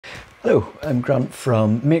Hello, I'm Grant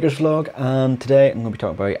from Maker's Vlog, and today I'm going to be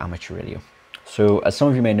talking about amateur radio. So, as some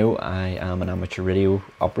of you may know, I am an amateur radio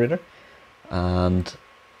operator, and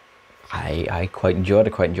I quite enjoy it. I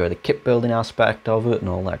quite enjoy the kit building aspect of it and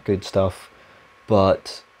all that good stuff.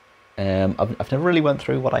 But I've never really went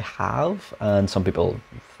through what I have, and some people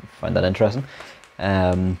find that interesting.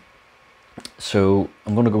 So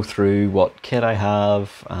I'm going to go through what kit I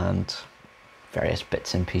have and various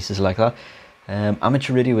bits and pieces like that.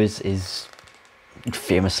 Amateur radio is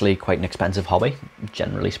famously quite an expensive hobby,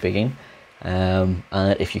 generally speaking. And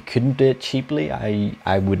if you couldn't do it cheaply,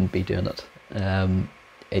 I wouldn't be doing it.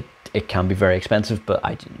 It can be very expensive, but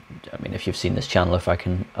I mean, if you've seen this channel, if I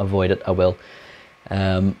can avoid it, I will.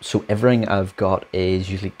 So everything I've got is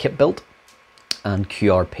usually kit built and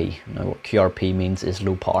QRP. Now what QRP means is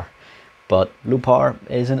low power, but low power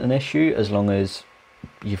isn't an issue as long as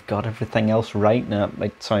you've got everything else right. Now it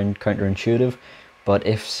might sound counterintuitive, but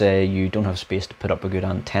if say you don't have space to put up a good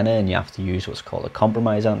antenna and you have to use what's called a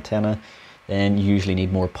compromise antenna, then you usually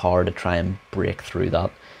need more power to try and break through that.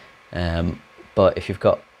 But if you've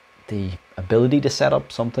got the ability to set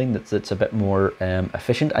up something that's a bit more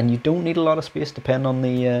efficient, and you don't need a lot of space depending on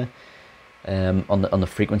the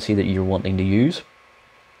frequency that you're wanting to use.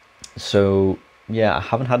 So yeah, I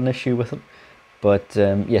haven't had an issue with it. But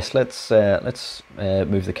yes, let's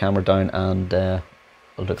move the camera down and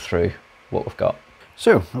look through what we've got.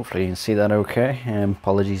 So hopefully you can see that okay.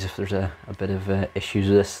 Apologies if there's a bit of issues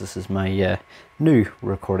with this. This is my new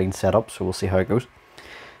recording setup, so we'll see how it goes.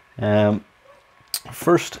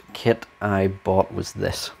 First kit I bought was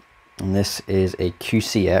this. And this is a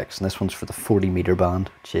QCX, and this one's for the 40-meter band,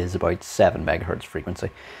 which is about 7 megahertz frequency.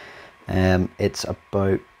 It's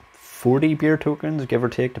about 40 beer tokens, give or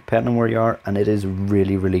take, depending on where you are, and it is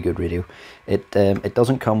really good radio. It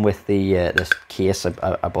doesn't come with the this case.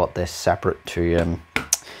 I bought this separate to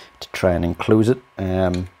try and enclose it.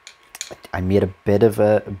 I made a bit of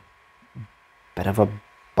a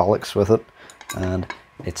bollocks with it, and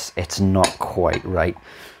it's not quite right.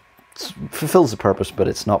 It fulfills the purpose, but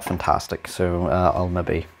it's not fantastic. So I'll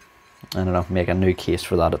maybe, I don't know, make a new case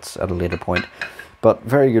for that. It's at a later point. But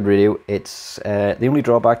very good radio. It's the only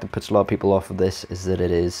drawback that puts a lot of people off of this is that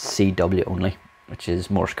it is CW only, which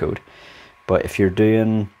is Morse code. But if you're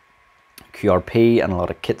doing QRP and a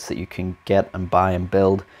lot of kits that you can get and buy and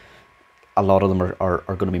build, a lot of them are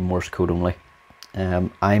going to be Morse code only.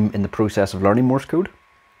 I'm in the process of learning Morse code.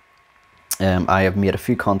 I have made a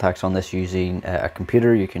few contacts on this using a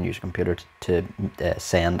computer. You can use a computer to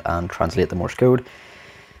send and translate the Morse code.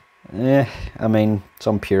 Yeah, I mean,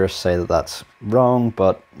 some purists say that that's wrong,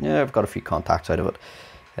 but yeah, I've got a few contacts out of it.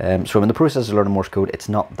 So I'm in the process of learning Morse code. It's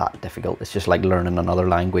not that difficult. It's just like learning another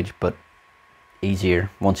language, but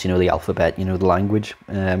easier. Once you know the alphabet, you know the language.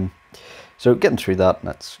 So getting through that,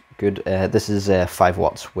 that's good. This is 5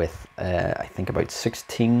 watts with, I think, about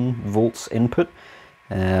 16 volts input.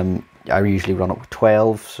 I usually run it with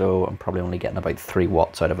 12, so I'm probably only getting about 3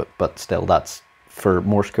 watts out of it, but still, that's, for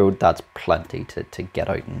Morse code, that's plenty to get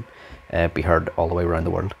out and be heard all the way around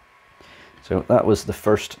the world. So that was the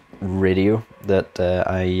first radio that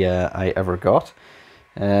I ever got.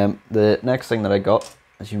 The next thing that I got,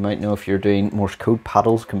 as you might know if you're doing Morse code,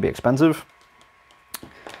 paddles can be expensive.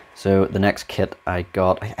 So the next kit I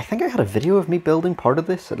got, I think I had a video of me building part of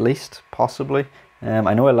this, at least, possibly.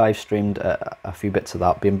 I know I live streamed a few bits of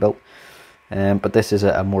that being built. But this is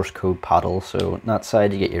a Morse code paddle, so on that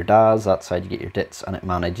side you get your DAS, that side you get your DITs, and it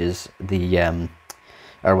manages the,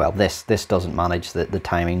 or well, this doesn't manage the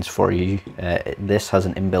timings for you. This has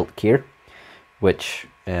an inbuilt keyer, which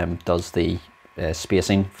does the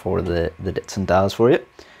spacing for the DITs and DAS for you.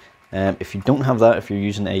 If you don't have that, if you're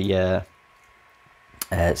using a,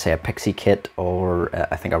 say a Pixie kit, or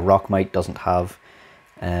I think a Rockmite doesn't have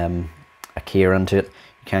a keyer into it,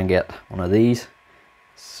 you can get one of these.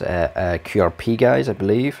 QRP guys, I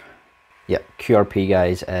believe. Yeah, QRP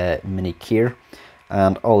guys mini keyer,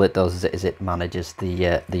 and all it does is it manages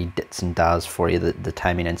the DITs and DAS for you, the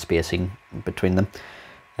timing and spacing between them.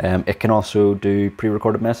 It can also do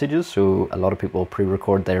pre-recorded messages, so a lot of people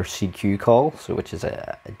pre-record their CQ call, so which is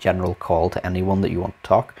a general call to anyone that you want to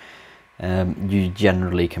talk. You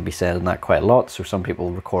generally can be sending that quite a lot, so some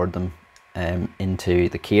people record them into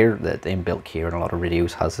the keyer. The inbuilt keyer in a lot of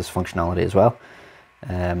radios has this functionality as well.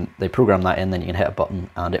 They program that in, then you can hit a button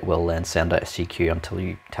and it will then send out a CQ until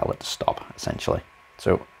you tell it to stop, essentially.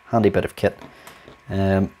 So handy bit of kit.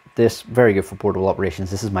 This very good for portable operations.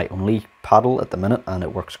 This is my only paddle at the minute and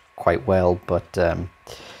it works quite well, but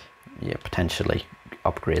yeah, potentially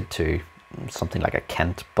upgrade to something like a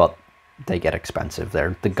Kent, but they get expensive.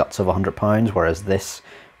 They're the guts of £100, whereas this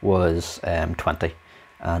was 20,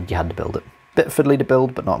 and you had to build it. Bit fiddly to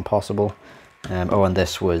build, but not impossible. Oh, and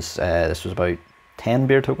this was about 10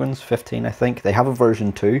 beer tokens, 15 I think. They have a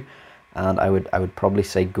version 2, and I would probably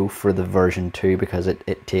say go for the version 2 because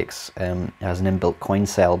it takes has an inbuilt coin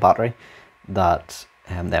cell battery that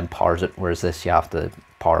then powers it, whereas this you have to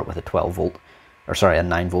power it with a 12 volt, or sorry, a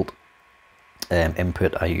 9 volt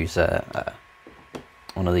input. I use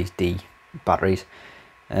one of these D batteries.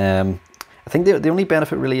 I think the only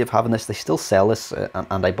benefit really of having this, they still sell this,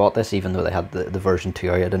 and I bought this even though they had the version 2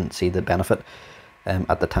 out. I didn't see the benefit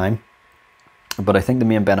at the time. But I think the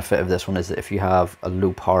main benefit of this one is that if you have a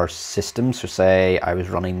low power system, so say I was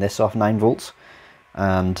running this off 9 volts,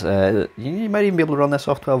 and you might even be able to run this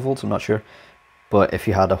off 12 volts, I'm not sure. But if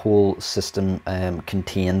you had a whole system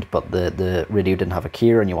contained, but the radio didn't have a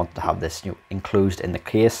keyer, and you wanted to have this enclosed in the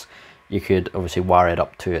case, you could obviously wire it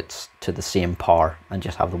up to the same power and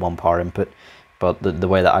just have the one power input. But the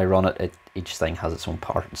way that I run it, each thing has its own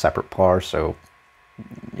separate power. So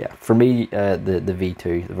yeah, for me, the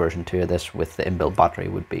V2, the version 2 of this with the inbuilt battery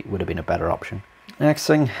would have been a better option. Next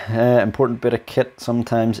thing, important bit of kit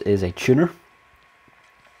sometimes is a tuner.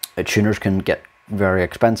 Tuners can get very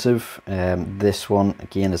expensive. This one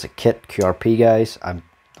again is a kit, QRP guys. I'm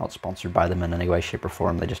not sponsored by them in any way, shape or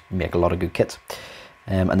form. They just make a lot of good kits.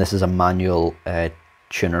 And this is a manual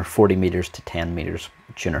tuner, 40 meters to 10 meters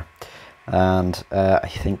tuner. And I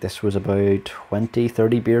think this was about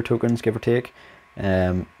 20-30 beer tokens, give or take.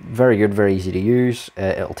 Very good, very easy to use.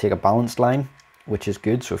 It'll take a balanced line, which is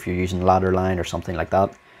good. So if you're using ladder line or something like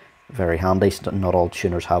that, very handy. Not all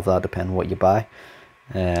tuners have that, depending on what you buy.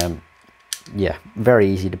 Yeah, very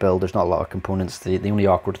easy to build. There's not a lot of components. The only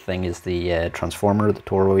awkward thing is the transformer, the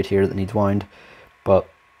toroid here that needs wound, but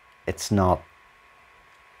it's not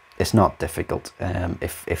difficult.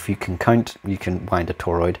 If you can count, you can wind a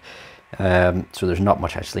toroid. So there's not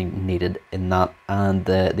much actually needed in that, and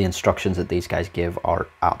the instructions that these guys give are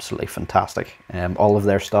absolutely fantastic. All of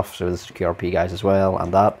their stuff, so this is QRP guys as well,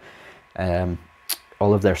 and that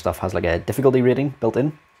all of their stuff has like a difficulty rating built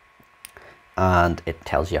in, and it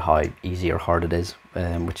tells you how easy or hard it is,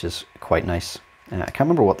 which is quite nice. I can't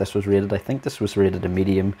remember what this was rated. I think this was rated a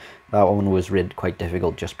medium. That one was rated quite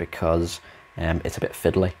difficult just because it's a bit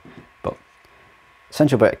fiddly. But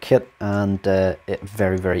essential bit of kit, and it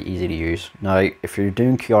very, very easy to use. Now, if you're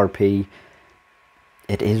doing QRP,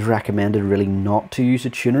 it is recommended really not to use a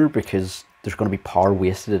tuner because there's going to be power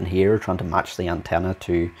wasted in here trying to match the antenna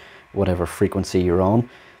to whatever frequency you're on.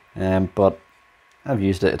 But I've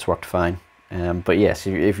used it, it's worked fine. But yes,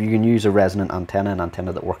 if you can use a resonant antenna, an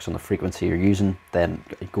antenna that works on the frequency you're using, then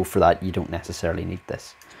go for that. You don't necessarily need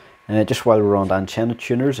this. Just while we're on antenna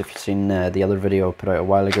tuners, if you've seen the other video I put out a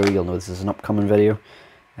while ago, you'll know this is an upcoming video.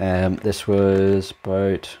 This was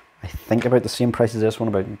about, I think about the same price as this one,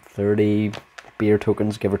 about 30 beer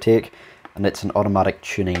tokens, give or take, and it's an automatic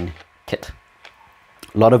tuning kit.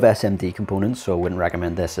 A lot of SMD components, so I wouldn't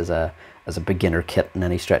recommend this as a beginner kit in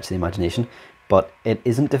any stretch of the imagination. But it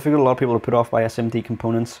isn't difficult. A lot of people are put off by SMD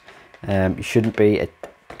components. You shouldn't be.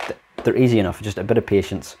 They're easy enough. Just a bit of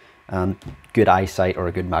patience and good eyesight or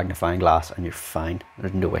a good magnifying glass, and you're fine.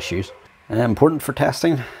 There's no issues. Important for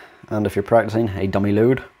testing, and if you're practicing, a dummy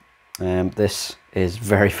load. This is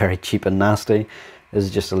very, very cheap and nasty. This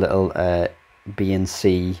is just a little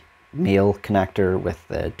BNC male connector with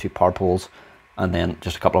 2 power poles, and then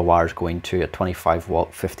just a couple of wires going to a 25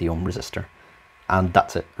 watt 50 ohm resistor. And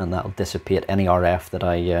that's it, and that'll dissipate any RF that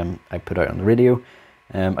I put out on the radio.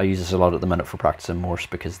 I use this a lot at the minute for practicing Morse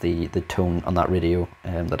because the tone on that radio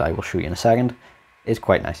that I will show you in a second is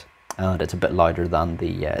quite nice, and it's a bit louder than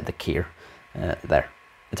the keyer there.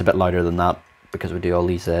 It's a bit louder than that because we do all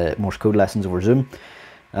these Morse code lessons over Zoom,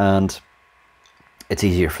 and it's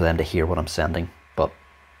easier for them to hear what I'm sending. But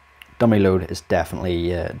dummy load is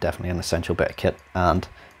definitely an essential bit of kit, and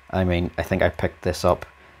I mean, I think I picked this up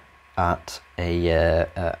at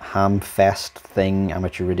a Ham Fest thing,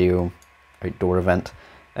 amateur radio outdoor event,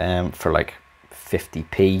 for like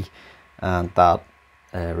 50p, and that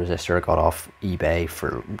resistor I got off eBay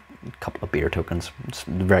for a couple of beer tokens. It's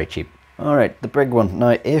very cheap. Alright, the big one.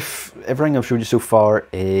 Now, if everything I've showed you so far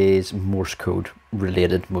is Morse code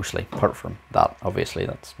related mostly, apart from that, obviously,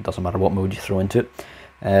 that doesn't matter what mode you throw into it.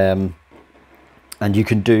 And you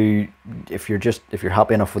can do, if you're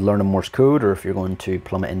happy enough with learning Morse code, or if you're going to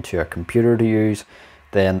plumb it into a computer to use,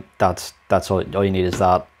 then that's all you need is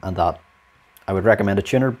that, and that. I would recommend a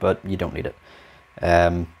tuner, but you don't need it.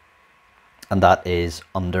 And that is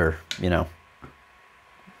under,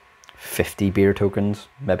 50 beer tokens,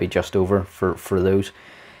 maybe just over for those.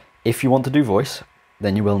 If you want to do voice,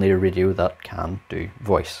 then you will need a radio that can do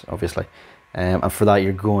voice, obviously. And for that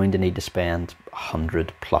you're going to need to spend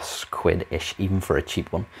 100 plus quid-ish, even for a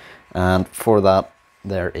cheap one. And for that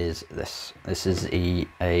there is this. This is a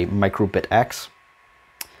Microbit X.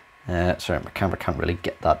 Sorry, my camera can't really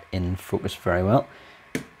get that in focus very well.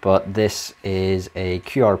 But this is a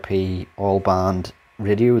QRP all-band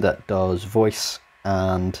radio that does voice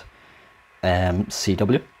and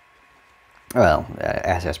CW. Well,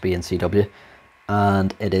 SSB and CW.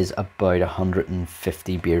 And it is about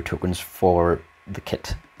 150 beer tokens for the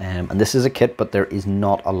kit. And this is a kit, but there is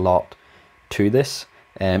not a lot to this.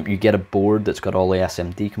 You get a board that's got all the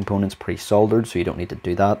SMD components pre-soldered, so you don't need to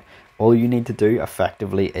do that. All you need to do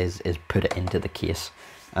effectively is put it into the case.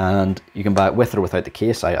 And you can buy it with or without the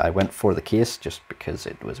case. I went for the case just because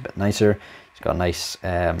it was a bit nicer. It's got a nice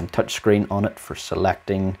touch screen on it for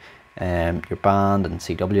selecting your band and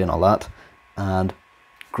CW and all that. And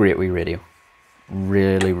great wee radio.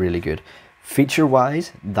 Really, really good. Feature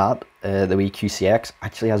wise, that the wee QCX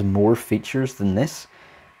actually has more features than this.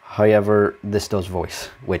 However, this does voice,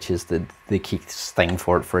 which is the key thing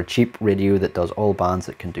for it. For a cheap radio that does all bands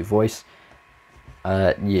that can do voice,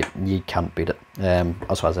 you can't beat it.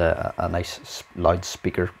 Also has a nice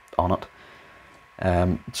loudspeaker on it.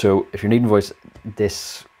 So if you're needing voice,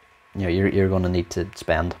 this, you know, you're going to need to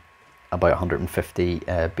spend about 150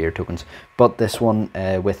 beer tokens. But this one,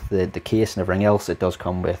 with the case and everything else, it does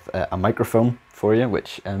come with a microphone for you,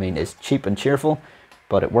 which I mean is cheap and cheerful,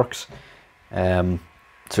 but it works.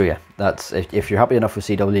 So yeah, that's if you're happy enough with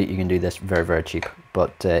CW, you can do this very, very cheap.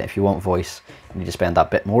 But if you want voice, you need to spend that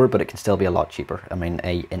bit more, but it can still be a lot cheaper. I mean,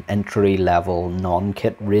 an entry level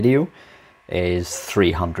non-kit radio is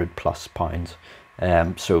 £300+.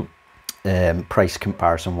 So price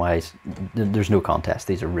comparison wise, there's no contest.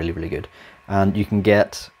 These are really, really good. And you can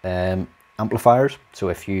get amplifiers. So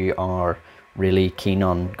if you are really keen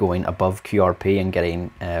on going above QRP and getting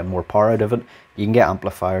more power out of it, you can get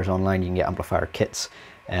amplifiers online. You can get amplifier kits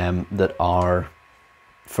that are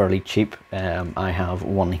fairly cheap. I have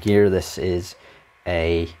one here. This is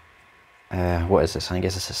a what is this? I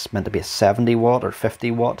guess this is meant to be a 70 watt or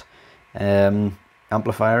 50 watt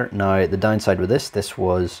amplifier. Now the downside with this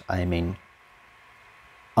was, I mean,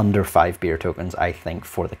 under 5 beer tokens, I think,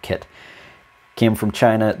 for the kit. Came from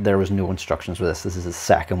China. There was no instructions with this. This is the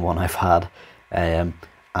second one I've had, and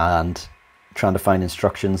trying to find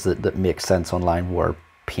instructions that make sense online were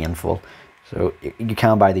painful. So you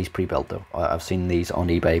can buy these pre-built though. I've seen these on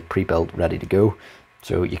eBay pre-built, ready to go,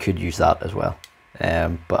 so you could use that as well.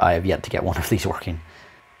 But I have yet to get one of these working.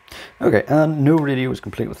 Okay, and no radio is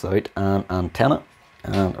complete without an antenna.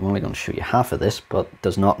 And I'm only going to show you half of this, but it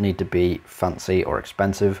does not need to be fancy or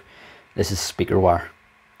expensive. This is speaker wire.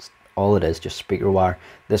 It's all it is, just speaker wire.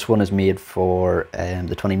 This one is made for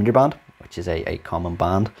the 20 meter band, which is a common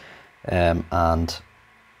band, and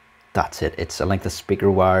that's it. It's a length of speaker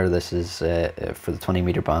wire. This is for the 20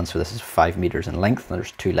 meter band, so this is 5 meters in length, and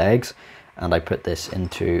there's 2 legs, and I put this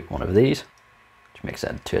into one of these, which makes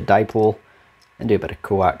it to a dipole, and do a bit of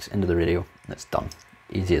coax into the radio, and it's done.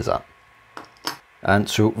 Easy as that. And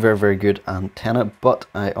so very, very good antenna. But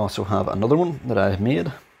I also have another one that I've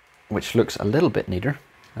made, which looks a little bit neater.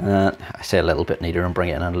 I say a little bit neater and bring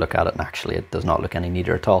it in and look at it, and actually it does not look any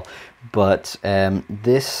neater at all. But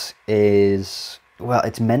this is, well,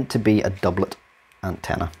 it's meant to be a doublet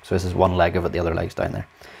antenna. So this is one leg of it, the other leg's down there.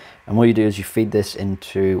 And what you do is you feed this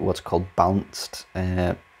into what's called balanced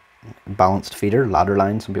feeder, ladder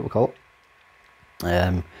line, some people call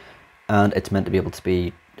it. And it's meant to be able to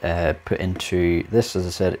be put into this. As I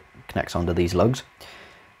said, it connects onto these lugs,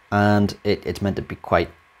 and it's meant to be quite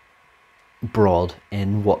broad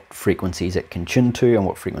in what frequencies it can tune to and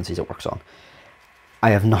what frequencies it works on. I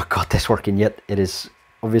have not got this working yet. It is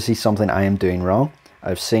obviously something I am doing wrong.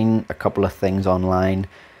 I've seen a couple of things online.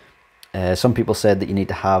 Some people said that you need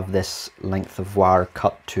to have this length of wire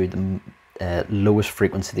cut to the lowest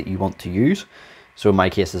frequency that you want to use. So in my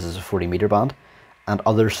case, this is a 40 meter band. And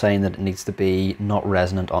others saying that it needs to be not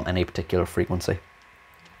resonant on any particular frequency.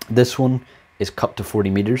 This one is cut to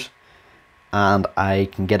 40 meters, and I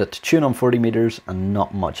can get it to tune on 40 meters and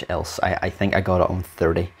not much else. I think I got it on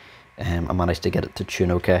 30. I managed to get it to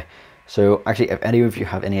tune okay. So actually, if any of you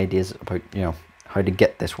have any ideas about, you know, how to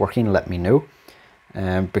get this working, let me know,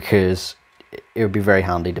 because it would be very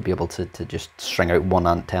handy to be able to just string out one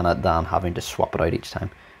antenna than having to swap it out each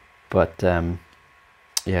time. But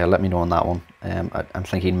yeah, let me know on that one. I'm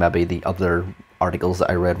thinking maybe the other articles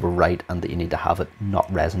that I read were right, and that you need to have it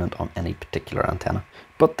not resonant on any particular antenna.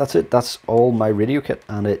 But that's it. That's all my radio kit,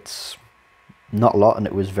 and it's not a lot, and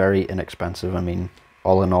it was very inexpensive. I mean,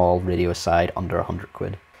 all in all, radio aside, under 100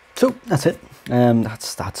 quid. So that's it.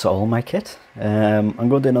 That's all my kit. I'm going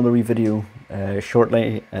to do another wee video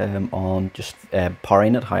shortly on just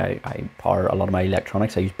powering it, how I power a lot of my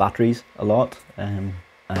electronics. I use batteries a lot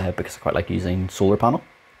because I quite like using solar power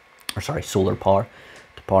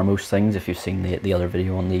to power most things. If you've seen the other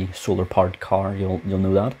video on the solar powered car, you'll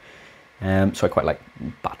know that. So I quite like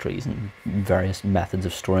batteries and various methods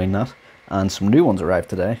of storing that. And some new ones arrived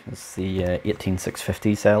today. It's the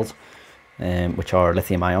 18650 cells, which are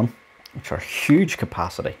lithium ion, which are huge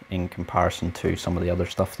capacity in comparison to some of the other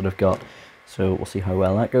stuff that I've got. So we'll see how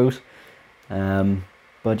well that goes.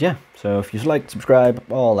 But yeah, so if you'd like, subscribe,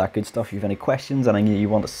 all that good stuff. If you have any questions, anything you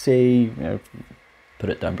want to see, you know, put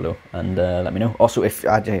it down below and let me know. Also, if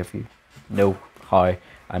you know how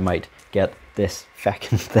I might get this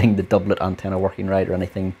feckin' thing, the doublet antenna, working right, or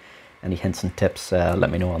anything, any hints and tips, let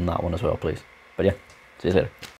me know on that one as well, please. But yeah, see you later.